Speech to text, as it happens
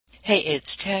Hey,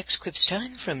 it's Tax Quips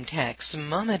time from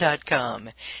TaxMama.com.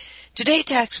 Today,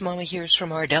 Tax Mama hears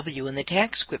from RW in the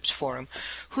Tax Quips forum,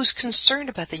 who's concerned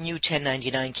about the new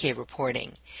 1099-K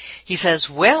reporting. He says,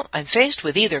 well, I'm faced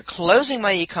with either closing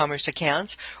my e-commerce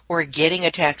accounts or getting a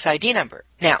tax ID number.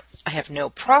 Now, I have no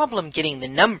problem getting the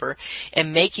number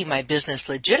and making my business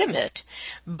legitimate,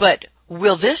 but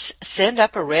will this send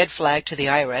up a red flag to the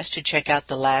IRS to check out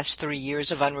the last 3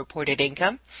 years of unreported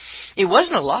income? It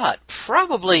wasn't a lot,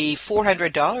 probably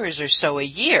 $400 or so a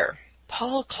year.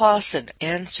 Paul Clausen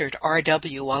answered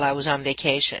RW while I was on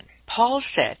vacation. Paul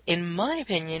said, in my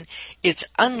opinion, it's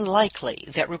unlikely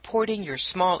that reporting your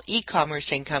small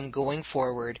e-commerce income going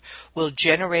forward will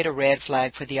generate a red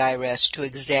flag for the IRS to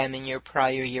examine your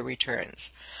prior year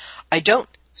returns. I don't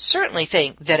certainly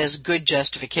think that is good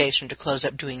justification to close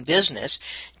up doing business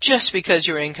just because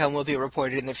your income will be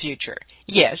reported in the future.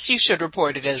 Yes, you should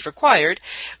report it as required,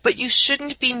 but you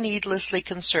shouldn't be needlessly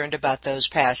concerned about those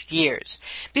past years.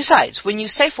 Besides, when you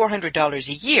say $400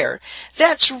 a year,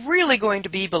 that's really going to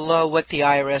be below what the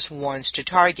IRS wants to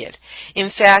target. In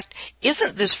fact,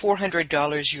 isn't this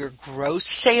 $400 your gross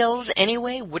sales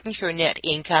anyway? Wouldn't your net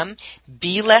income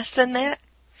be less than that?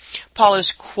 Paul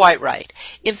is quite right.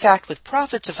 In fact, with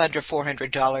profits of under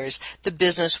 $400, the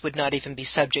business would not even be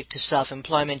subject to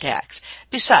self-employment tax.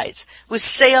 Besides, with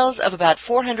sales of about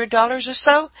 $400 or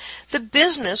so, the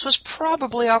business was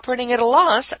probably operating at a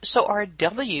loss, so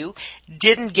RW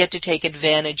didn't get to take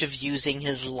advantage of using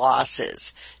his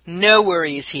losses. No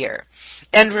worries here.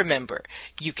 And remember,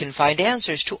 you can find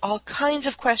answers to all kinds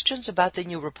of questions about the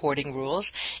new reporting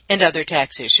rules and other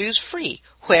tax issues free.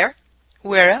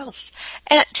 Where else?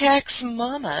 At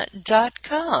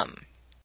TaxMama.com.